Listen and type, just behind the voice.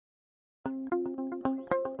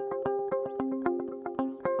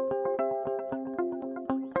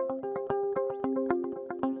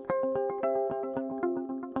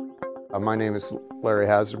My name is Larry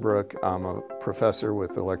Hassebrook. I'm a professor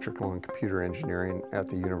with electrical and computer engineering at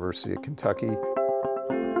the University of Kentucky.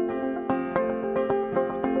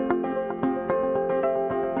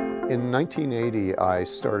 In 1980, I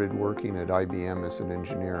started working at IBM as an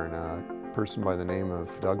engineer, and a person by the name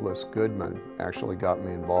of Douglas Goodman actually got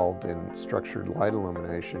me involved in structured light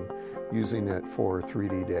illumination, using it for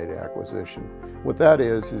 3D data acquisition. What that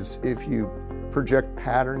is if you project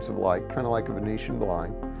patterns of light, kind of like a Venetian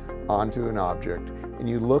blind, onto an object, and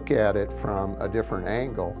you look at it from a different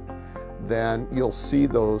angle, then you'll see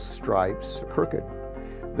those stripes crooked.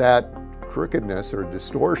 That crookedness or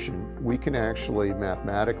distortion, we can actually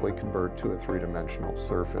mathematically convert to a three-dimensional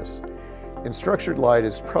surface. And structured light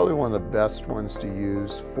is probably one of the best ones to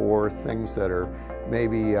use for things that are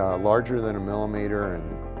maybe larger than a millimeter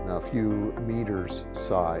and a few meters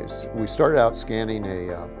size. We started out scanning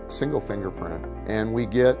a single fingerprint, and we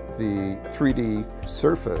get the 3D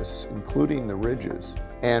surface, including the ridges.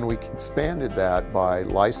 And we expanded that by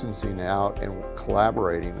licensing out and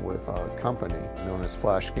collaborating with a company known as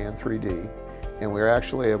FlashScan 3D. And we were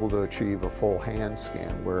actually able to achieve a full hand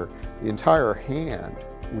scan where the entire hand,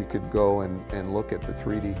 we could go and look at the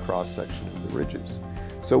 3D cross-section of the ridges.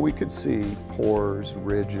 So we could see pores,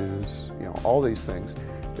 ridges, all these things.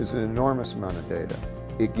 It's an enormous amount of data.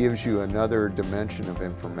 It gives you another dimension of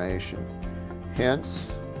information.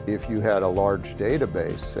 Hence, if you had a large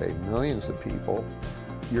database, say millions of people,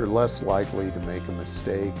 you're less likely to make a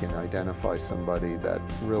mistake and identify somebody that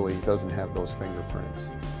really doesn't have those fingerprints.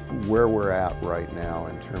 Where we're at right now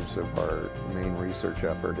in terms of our main research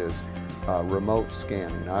effort is remote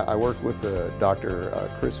scanning. I work with Dr.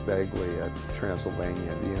 Chris Bagley at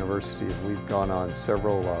Transylvania at the university, and we've gone on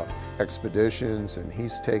several expeditions, and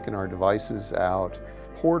he's taken our devices out,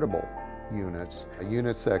 portable units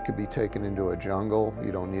that could be taken into a jungle.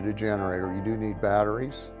 You don't need a generator, you do need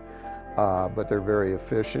batteries. But they're very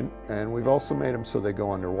efficient, and we've also made them so they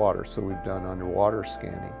go underwater. So we've done underwater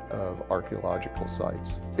scanning of archaeological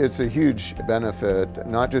sites. It's a huge benefit,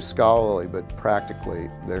 not just scholarly, but practically.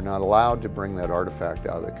 They're not allowed to bring that artifact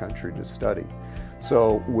out of the country to study.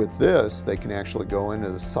 So with this, they can actually go into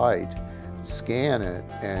the site, scan it,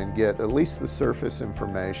 and get at least the surface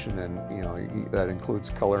information, and that includes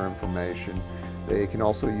color information. They can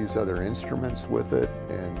also use other instruments with it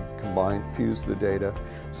and fuse the data.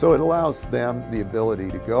 So it allows them the ability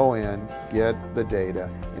to go in, get the data,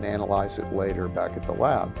 and analyze it later back at the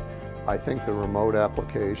lab. I think the remote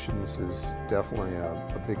applications is definitely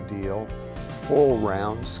a big deal. Full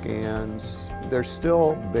round scans, there's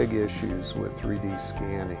still big issues with 3D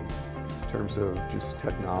scanning in terms of just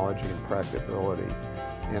technology and practicability.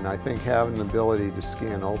 And I think having the ability to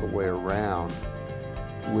scan all the way around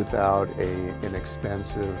without an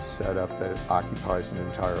expensive setup that occupies an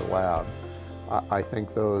entire lab, I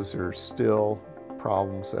think those are still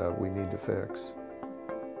problems that we need to fix.